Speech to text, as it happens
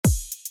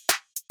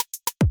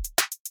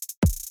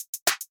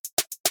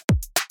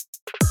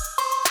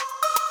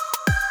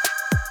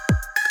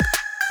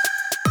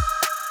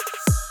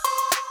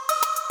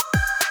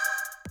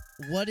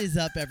What is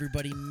up,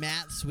 everybody?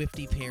 Matt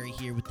Swifty Perry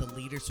here with the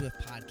Leader Swift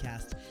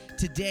podcast.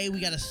 Today, we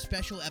got a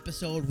special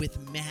episode with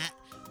Matt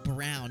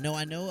Brown. No,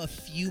 I know a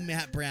few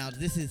Matt Browns.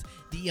 This is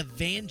the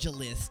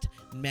evangelist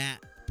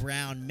Matt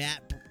Brown.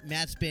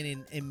 Matt's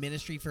been in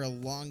ministry for a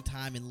long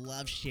time and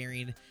loves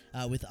sharing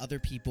with other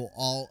people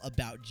all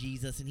about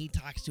Jesus. And he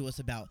talks to us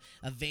about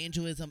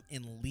evangelism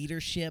and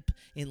leadership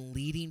and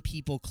leading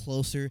people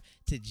closer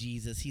to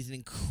Jesus. He's an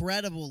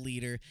incredible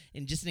leader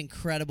and just an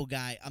incredible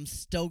guy. I'm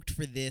stoked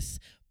for this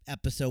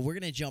episode. We're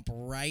going to jump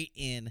right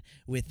in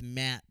with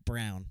Matt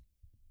Brown.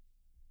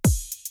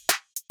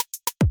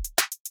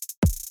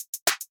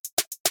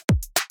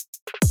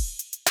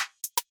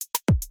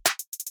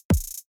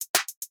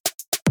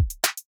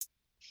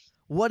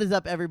 What is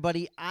up,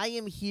 everybody? I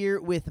am here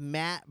with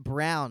Matt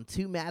Brown.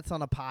 Two Matts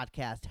on a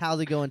podcast.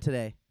 How's it going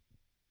today?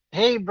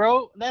 Hey,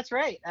 bro. That's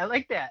right. I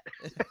like that.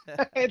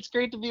 It's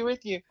great to be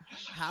with you.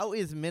 How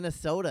is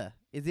Minnesota?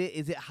 Is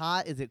it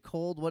hot? Is it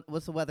cold?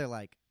 What's the weather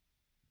like?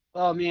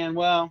 Oh, man.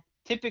 Well,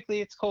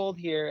 typically it's cold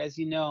here, as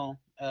you know,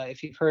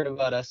 if you've heard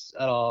about us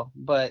at all.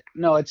 But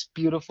no, it's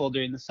beautiful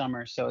during the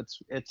summer, so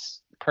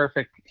it's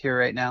perfect here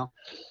right now.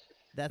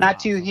 That's Not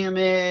awesome. too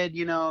humid,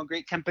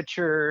 great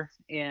temperature,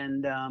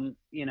 and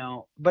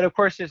but of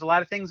course there's a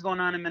lot of things going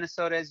on in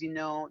Minnesota, as you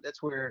know.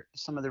 That's where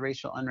some of the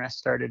racial unrest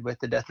started with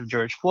the death of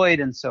George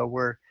Floyd, and so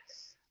we're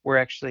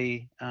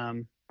actually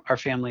our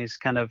family is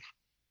kind of,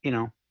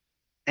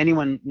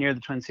 anyone near the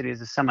Twin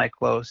Cities is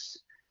semi-close,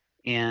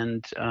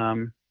 and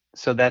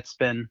so that's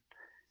been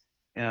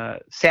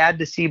sad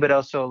to see, but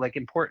also like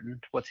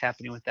important what's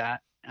happening with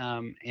that,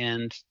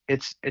 and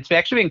it's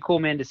actually been cool,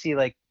 man, to see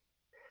like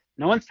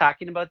no one's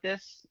talking about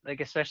this,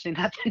 like especially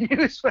not the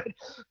news,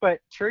 but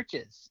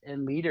churches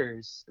and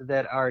leaders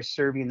that are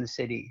serving the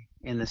city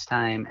in this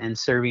time and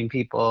serving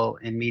people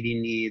and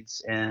meeting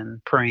needs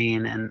and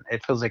praying, and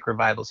it feels like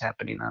revival's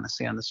happening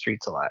honestly on the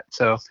streets a lot.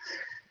 So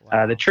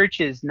Wow. the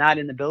church is not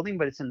in the building,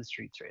 but it's in the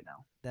streets right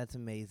now. That's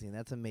amazing.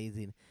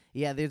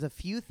 Yeah, there's a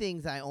few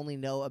things I only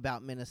know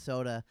about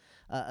Minnesota.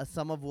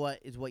 Some of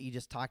what you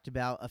just talked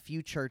about, a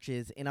few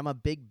churches, and I'm a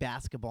big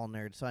basketball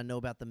nerd, so I know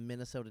about the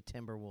Minnesota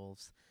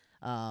Timberwolves.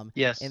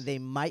 Yes. And they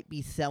might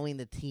be selling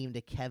the team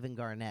to Kevin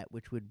Garnett,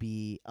 which would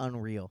be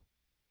unreal.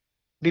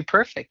 Be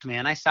perfect,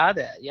 man. I saw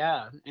that.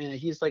 Yeah. And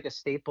he's like a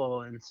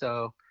staple. And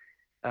so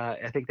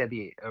I think that'd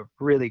be a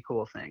really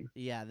cool thing.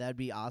 Yeah, that'd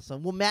be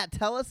awesome. Well, Matt,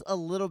 tell us a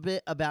little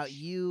bit about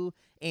you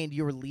and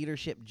your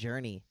leadership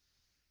journey.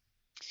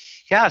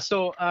 Yeah.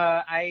 So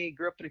I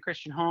grew up in a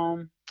Christian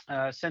home.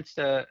 Since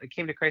I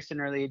came to Christ at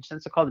an early age,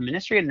 since I called the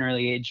ministry at an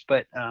early age,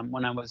 but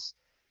when I was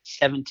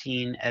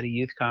 17 at a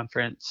youth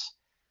conference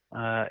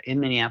in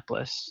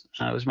Minneapolis,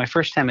 it was my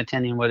first time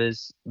attending what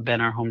has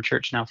been our home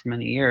church now for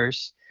many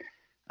years.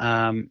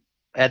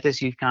 At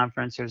this youth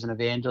conference, there was an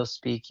evangelist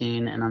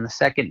speaking, and on the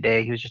second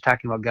day, he was just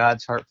talking about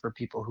God's heart for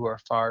people who are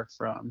far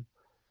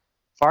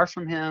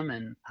from Him,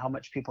 and how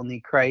much people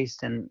need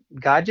Christ. And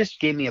God just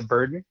gave me a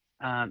burden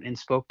and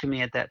spoke to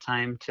me at that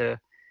time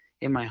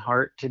in my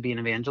heart to be an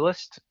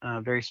evangelist,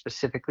 very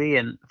specifically.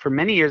 And for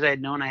many years, I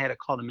had known I had a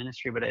call to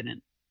ministry, but I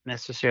didn't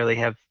necessarily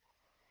have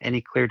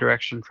any clear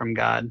direction from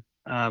God.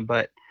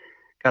 But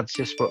God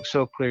just spoke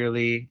so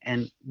clearly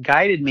and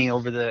guided me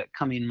over the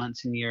coming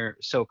months and year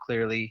so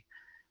clearly.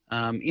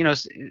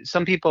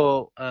 Some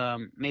people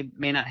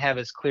may not have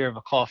as clear of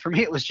a call. For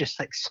me, it was just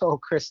like so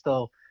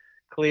crystal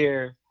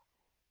clear.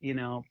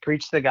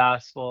 Preach the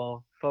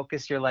gospel,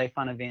 focus your life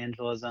on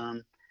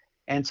evangelism.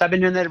 And so I've been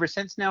doing that ever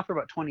since now for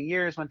about 20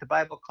 years. Went to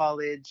Bible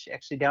college,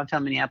 actually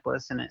downtown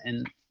Minneapolis,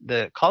 and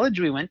the college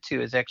we went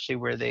to is actually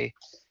where they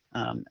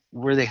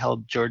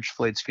held George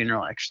Floyd's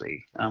funeral,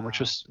 actually, which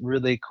was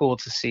really cool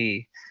to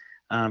see.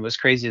 It was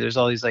crazy. There's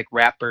all these like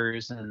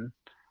rappers and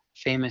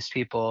famous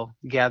people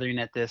gathering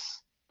at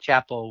this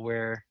chapel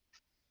where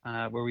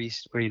we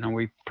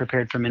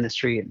prepared for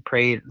ministry and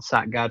prayed and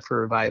sought God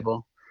for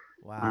revival.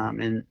 Wow.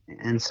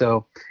 And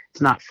so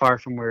it's not far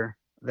from where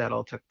that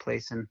all took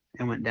place and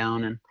went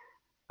down. And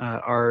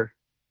the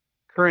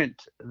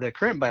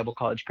current Bible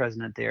college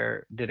president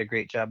there did a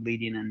great job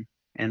leading,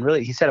 and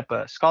really he set up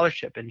a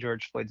scholarship in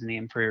George Floyd's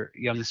name for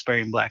young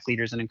aspiring Black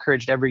leaders and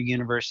encouraged every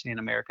university in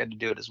America to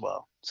do it as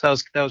well. So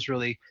that was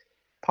really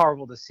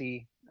powerful to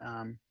see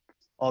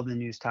all the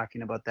news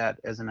talking about that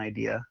as an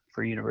idea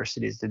for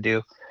universities to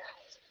do.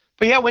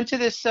 But yeah, I went to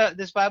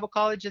this Bible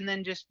college and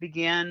then just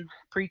began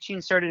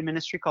preaching, started a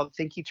ministry called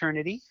Think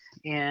Eternity.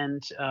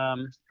 And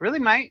really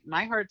my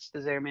heart's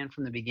desire, man,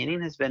 from the beginning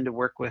has been to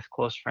work with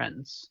close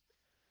friends,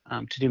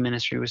 to do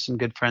ministry with some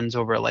good friends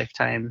over a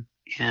lifetime.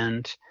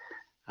 And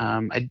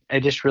I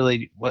just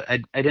really, I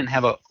didn't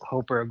have a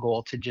hope or a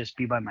goal to just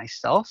be by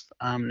myself.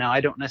 Now, I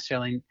don't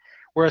necessarily,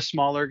 we're a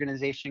small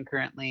organization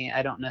currently.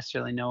 I don't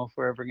necessarily know if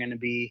we're ever going to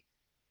be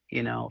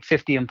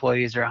 50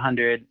 employees or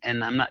 100,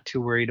 and I'm not too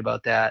worried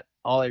about that.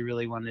 All I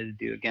really wanted to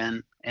do,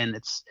 again, and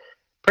it's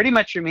pretty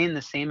much remained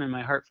the same in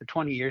my heart for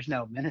 20 years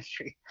now of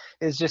ministry,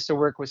 is just to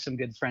work with some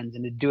good friends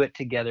and to do it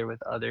together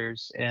with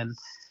others. And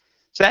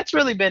So that's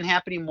really been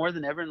happening more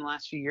than ever in the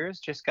last few years.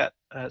 Just got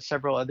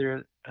several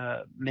other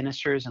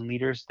ministers and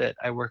leaders that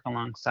I work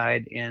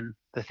alongside in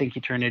the Think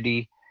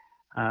Eternity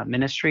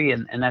ministry,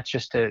 and that's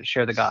just to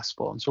share the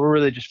gospel. And so we're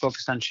really just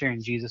focused on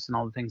sharing Jesus and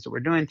all the things that we're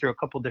doing through a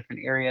couple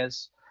different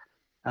areas,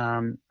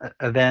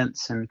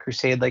 events and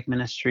crusade-like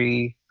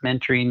ministry,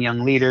 mentoring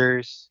young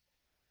leaders,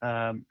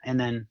 and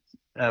then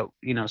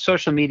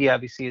social media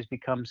obviously has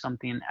become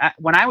something.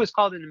 When I was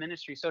called into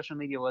ministry, social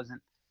media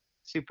wasn't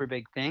super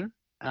big thing.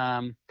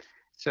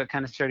 So it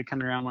kind of started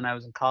coming around when I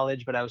was in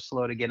college, but I was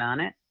slow to get on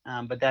it.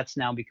 But that's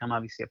now become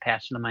obviously a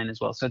passion of mine as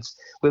well. So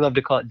we love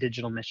to call it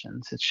digital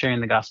missions. It's sharing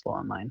the gospel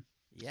online.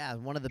 Yeah,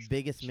 one of the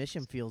biggest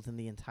mission fields in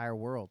the entire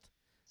world.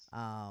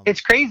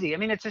 It's crazy. I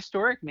mean, it's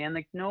historic, man.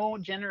 Like no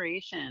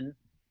generation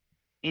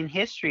in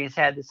history has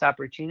had this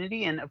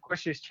opportunity, and of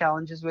course, there's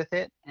challenges with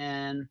it,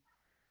 and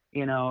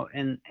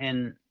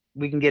and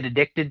we can get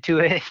addicted to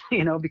it,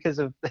 because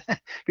of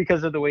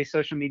because of the way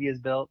social media is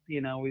built.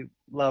 We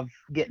love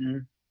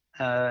getting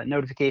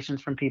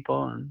notifications from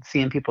people and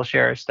seeing people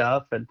share our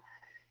stuff,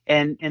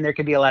 and there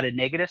can be a lot of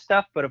negative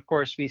stuff, but of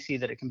course we see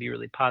that it can be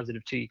really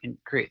positive too. You can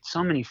create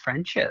so many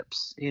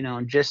friendships,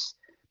 and just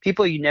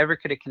people you never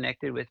could have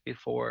connected with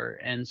before.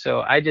 And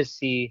so I just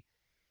see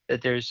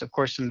that there's of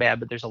course some bad,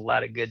 but there's a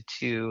lot of good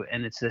too,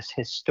 and it's this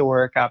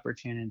historic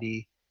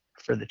opportunity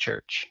for the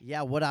church.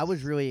 Yeah, what I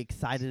was really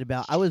excited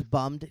about, I was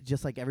bummed,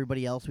 just like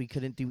everybody else, we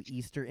couldn't do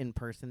Easter in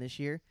person this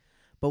year.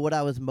 But what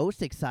I was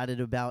most excited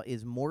about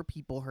is more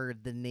people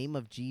heard the name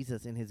of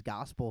Jesus in his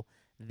gospel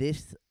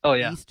this Oh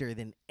yeah, Easter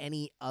than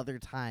any other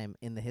time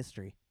in the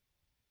history.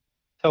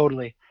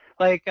 totally.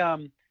 Like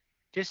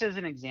just as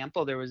an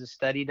example, there was a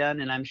study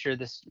done, and I'm sure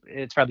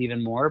it's probably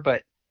even more,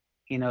 but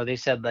they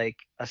said like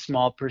a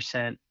small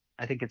percent,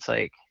 I think it's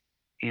like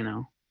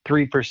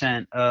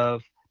 3%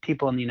 of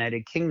people in the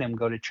United Kingdom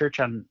go to church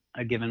on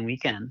a given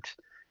weekend.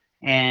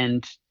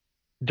 And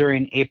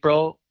during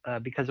April,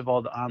 because of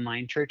all the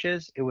online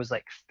churches, it was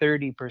like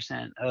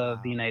 30%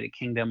 of the Wow. United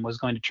Kingdom was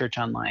going to church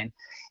online.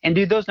 And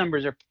dude, those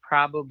numbers are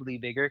probably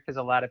bigger because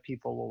a lot of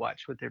people will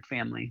watch with their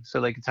family. So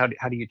like, it's how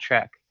do you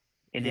track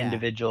an Yeah,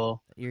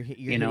 individual, you're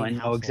hitting and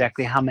know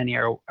exactly households. how many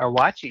are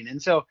watching.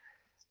 And so,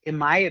 in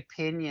my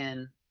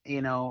opinion,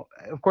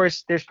 of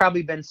course, there's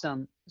probably been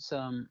some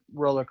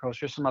roller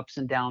coasters, some ups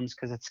and downs,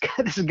 because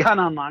this has gone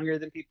on longer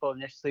than people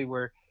initially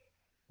were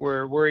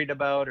worried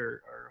about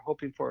or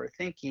hoping for or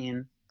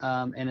thinking.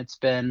 And it's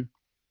been,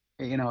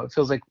 it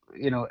feels like,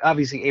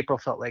 obviously April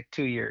felt like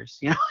 2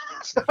 years,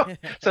 so,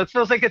 so it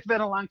feels like it's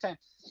been a long time.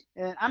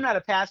 And I'm not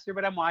a pastor,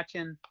 but I'm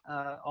watching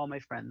all my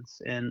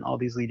friends and all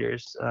these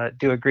leaders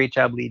do a great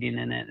job leading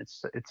in it.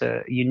 It's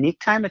a unique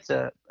time.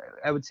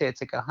 I would say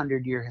it's like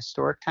 100-year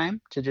historic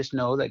time to just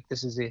know like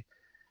this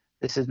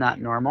is not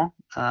normal.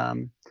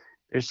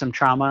 There's some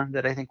trauma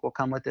that I think will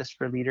come with this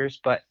for leaders,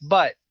 but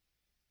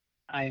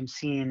I am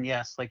seeing,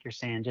 yes, like you're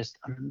saying, just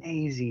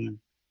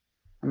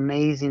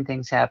amazing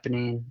things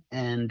happening,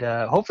 and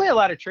hopefully a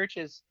lot of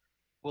churches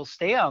will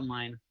stay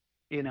online,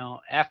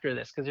 after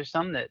this, because there's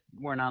some that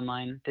weren't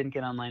online, didn't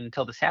get online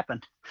until this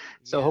happened.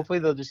 So Yeah, hopefully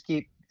they'll just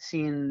keep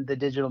seeing the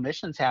digital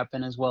missions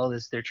happen as well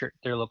as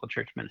their local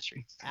church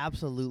ministry.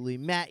 absolutely.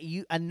 Matt,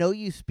 I know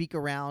you speak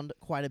around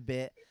quite a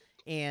bit,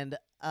 and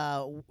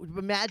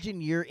imagine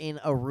you're in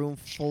a room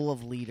full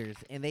of leaders,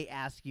 and they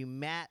ask you,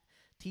 Matt,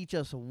 teach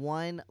us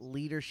one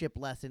leadership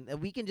lesson that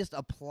we can just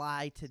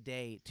apply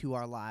today to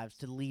our lives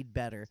to lead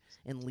better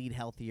and lead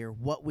healthier.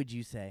 What would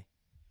you say?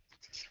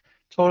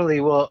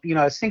 Totally. Well,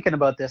 I was thinking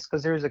about this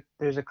because there's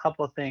a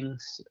couple of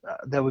things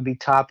that would be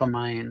top of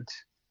mind.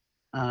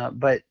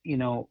 But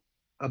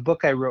a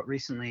book I wrote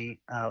recently,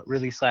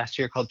 released last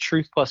year, called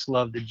Truth Plus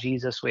Love: The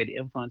Jesus Way to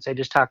Influence. I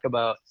just talk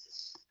about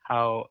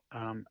how,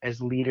 as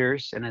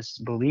leaders and as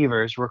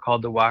believers, we're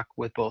called to walk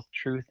with both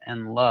truth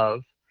and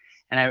love.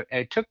 And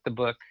I took the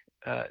book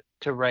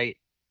to write.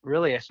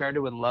 Really, I started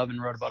with love and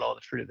wrote about all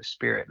the fruit of the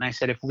Spirit. And I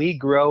said, if we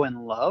grow in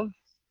love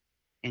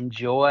and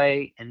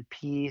joy and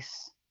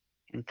peace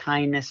and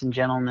kindness and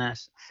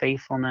gentleness,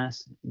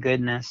 faithfulness,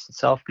 goodness,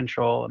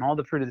 self-control, and all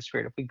the fruit of the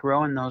Spirit, if we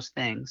grow in those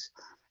things,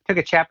 I took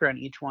a chapter on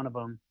each one of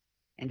them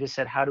and just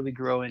said, how do we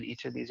grow in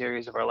each of these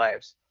areas of our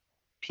lives?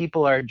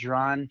 People are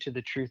drawn to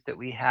the truth that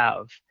we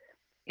have.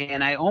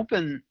 And I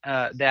open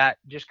that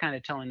just kind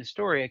of telling the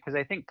story, because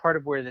I think part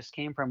of where this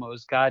came from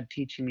was God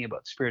teaching me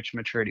about spiritual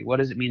maturity. What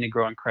does it mean to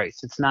grow in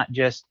Christ? It's not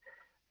just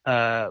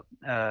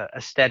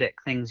aesthetic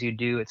things you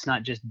do. It's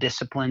not just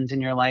disciplines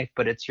in your life,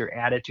 but it's your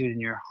attitude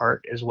and your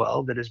heart as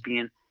well that is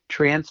being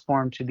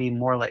transformed to be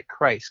more like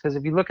Christ. Because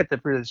if you look at the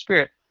fruit of the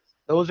Spirit,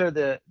 those are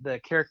the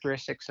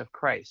characteristics of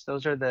Christ.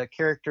 Those are the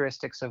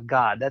characteristics of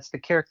God. That's the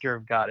character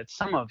of God. It's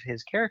some of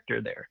his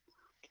character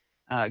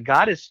there.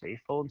 God is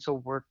faithful, and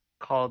so we're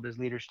called as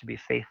leaders to be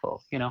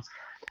faithful,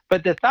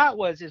 But the thought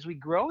was, as we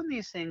grow in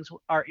these things,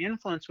 our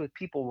influence with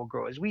people will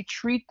grow. As we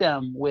treat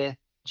them with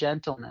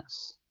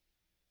gentleness,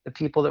 the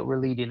people that we're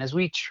leading, as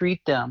we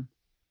treat them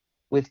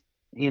with,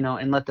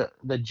 and let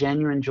the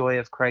genuine joy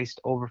of Christ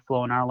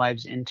overflow in our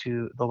lives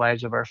into the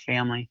lives of our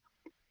family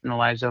and the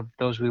lives of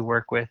those we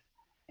work with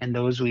and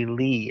those we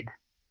lead,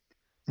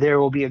 there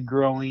will be a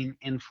growing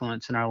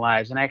influence in our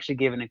lives. And I actually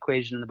gave an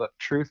equation in the book: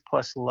 truth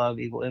plus love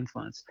equal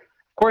influence.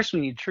 Of course, we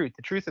need truth.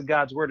 The truth of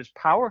God's word is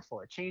powerful.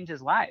 It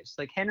changes lives.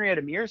 Like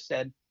Henrietta Mears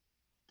said,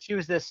 she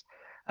was this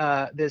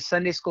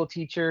Sunday school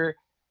teacher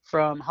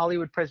from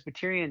Hollywood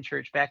Presbyterian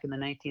Church back in the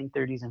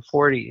 1930s and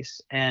 40s,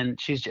 and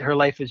her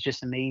life is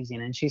just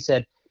amazing. And she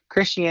said,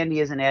 Christianity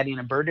isn't adding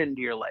a burden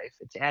to your life;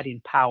 it's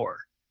adding power.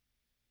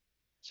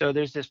 So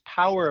there's this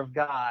power of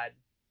God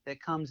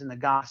that comes in the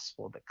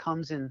gospel, that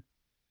comes in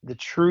the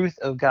truth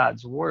of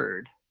God's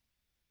word.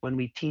 When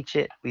we teach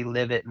it, we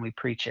live it, and we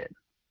preach it,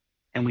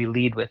 and we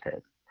lead with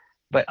it.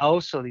 But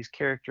also these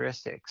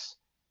characteristics,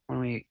 when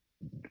we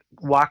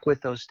walk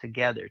with those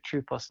together,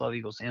 truth plus love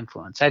equals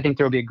influence, I think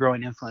there will be a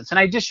growing influence. And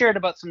I just shared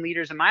about some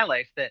leaders in my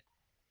life that,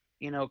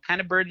 kind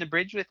of burned the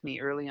bridge with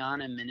me early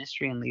on in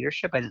ministry and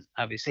leadership. I didn't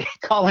obviously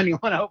call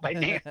anyone out by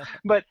name,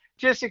 but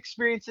just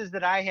experiences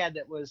that I had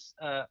that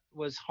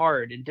was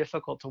hard and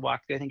difficult to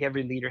walk through. I think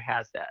every leader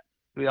has that.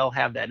 We all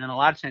have that. And a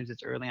lot of times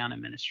it's early on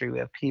in ministry. We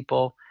have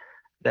people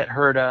that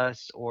hurt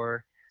us,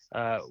 or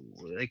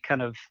it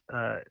kind of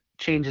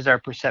changes our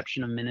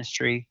perception of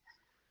ministry.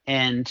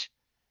 And,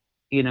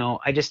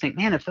 I just think,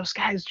 man, if those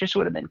guys just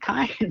would have been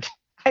kind,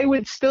 I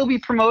would still be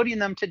promoting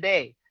them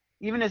today.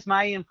 Even as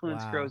my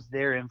influence grows,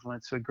 their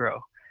influence would grow.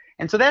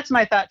 And so that's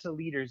my thought to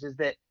leaders, is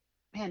that,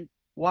 man,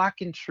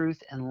 walk in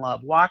truth and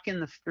love. Walk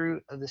in the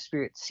fruit of the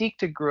Spirit. Seek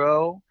to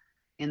grow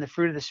in the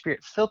fruit of the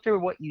Spirit. Filter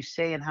what you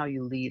say and how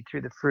you lead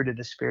through the fruit of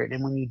the Spirit.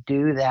 And when you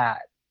do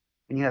that,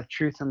 when you have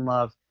truth and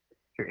love,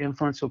 your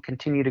influence will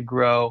continue to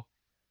grow,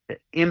 to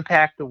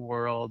impact the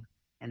world,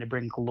 and to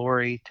bring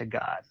glory to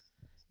God.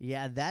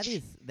 Yeah,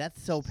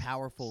 that's so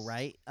powerful,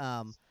 right?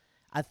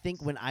 I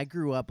think when I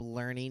grew up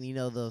learning,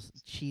 those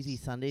cheesy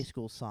Sunday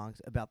school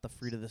songs about the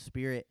fruit of the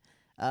Spirit,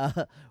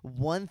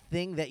 one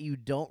thing that you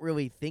don't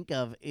really think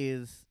of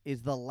is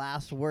the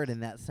last word in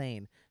that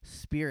saying,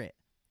 Spirit,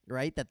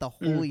 right? That the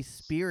Holy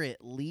Spirit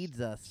leads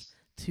us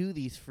to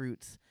these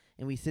fruits.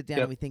 And we sit down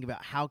and we think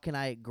about, how can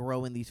I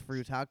grow in these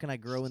fruits? How can I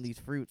grow in these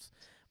fruits?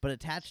 But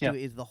attached to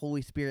it is the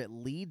Holy Spirit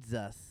leads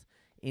us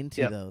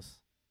into those.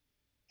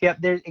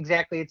 Yep,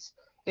 exactly.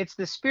 It's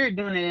the Spirit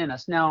doing it in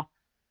us. Now,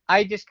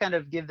 I just kind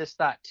of give this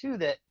thought too,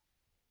 that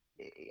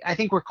I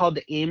think we're called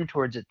to aim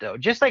towards it, though.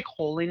 Just like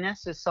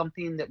holiness is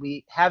something that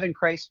we have in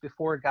Christ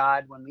before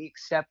God when we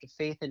accept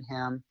faith in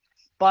Him.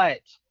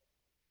 But,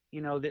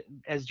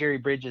 as Jerry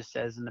Bridges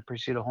says in The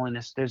Pursuit of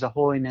Holiness, there's a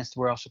holiness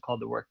we're also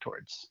called to work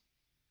towards.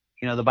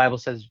 The Bible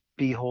says,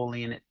 be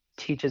holy, and it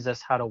teaches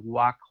us how to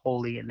walk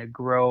holy and to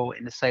grow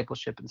in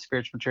discipleship and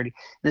spiritual maturity.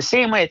 In the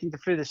same way, I think the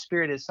fruit of the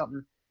Spirit is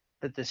something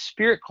that the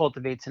Spirit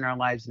cultivates in our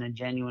lives in a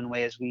genuine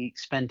way as we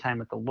spend time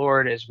with the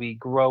Lord, as we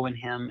grow in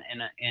Him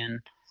in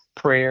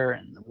prayer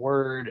and the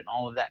Word and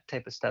all of that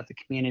type of stuff, the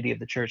community of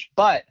the church.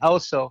 But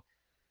also,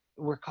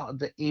 we're called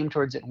to aim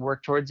towards it and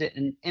work towards it.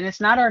 And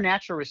it's not our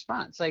natural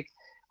response. Like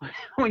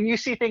when you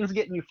see things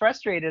getting you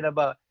frustrated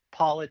about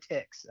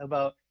politics,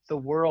 about the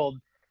world,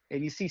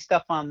 and you see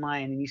stuff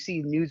online and you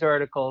see news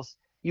articles,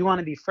 you want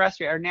to be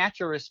frustrated. Our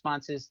natural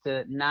response is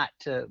not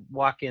to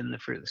walk in the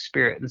fruit of the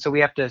Spirit. And so we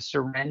have to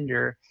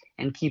surrender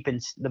and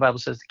the Bible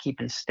says, to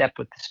keep in step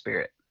with the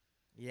Spirit.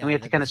 And we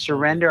have to kind of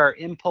surrender our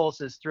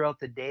impulses throughout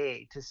the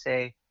day to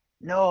say,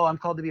 no, I'm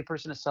called to be a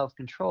person of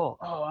self-control.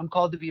 Oh, I'm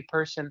called to be a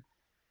person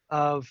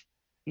of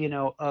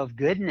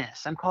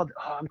goodness. I'm called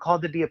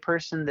to be a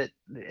person that,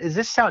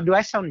 do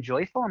I sound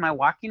joyful? Am I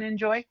walking in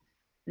joy?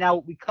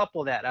 Now we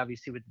couple that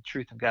obviously with the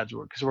truth of God's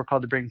word, because we're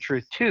called to bring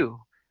truth too,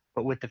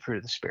 but with the fruit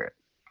of the Spirit.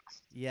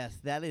 Yes,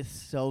 that is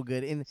so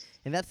good. And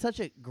that's such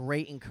a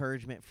great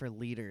encouragement for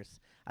leaders.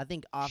 I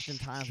think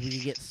oftentimes we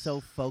get so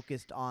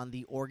focused on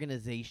the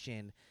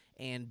organization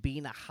and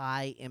being a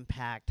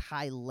high-impact,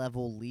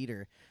 high-level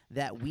leader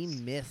that we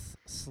miss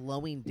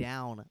slowing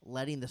down,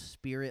 letting the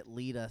Spirit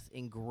lead us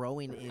in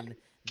growing in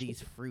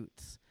these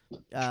fruits.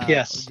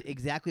 Yes.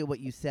 Exactly what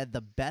you said.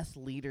 The best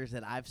leaders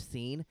that I've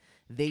seen,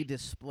 they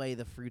display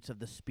the fruits of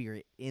the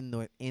Spirit in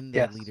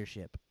their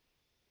leadership.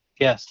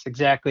 Yes,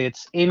 exactly.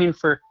 It's aiming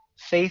for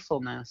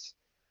faithfulness,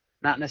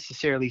 not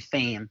necessarily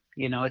fame.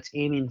 It's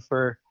aiming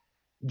for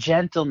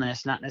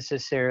gentleness, not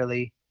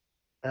necessarily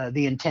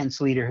the intense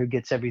leader who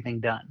gets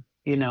everything done.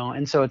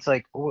 And so it's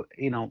like,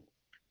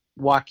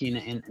 walking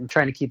and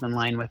trying to keep in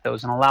line with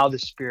those and allow the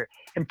Spirit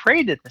and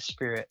pray that the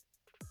Spirit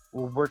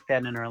will work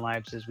that in our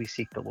lives as we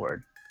seek the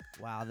Lord.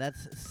 Wow,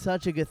 that's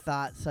such a good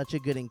thought, such a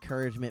good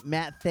encouragement.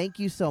 Matt, thank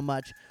you so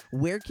much.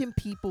 Where can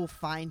people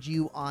find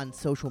you on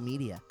social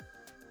media?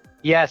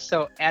 Yeah,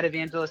 so at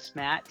Evangelist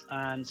Matt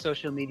on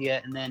social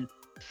media, and then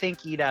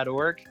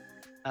thinke.org.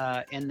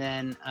 And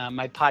then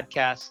my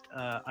podcast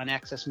on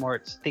Access More,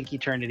 it's Think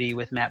Eternity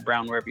with Matt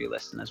Brown, wherever you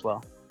listen as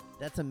well.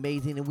 That's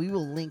amazing. And we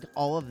will link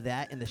all of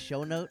that in the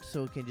show notes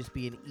so it can just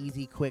be an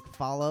easy, quick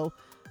follow.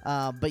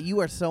 But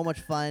you are so much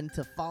fun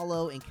to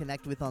follow and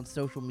connect with on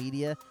social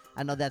media.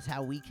 I know that's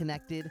how we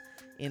connected.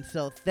 And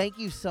so thank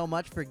you so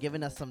much for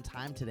giving us some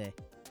time today.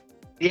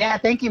 Yeah,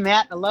 thank you,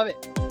 Matt. I love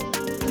it.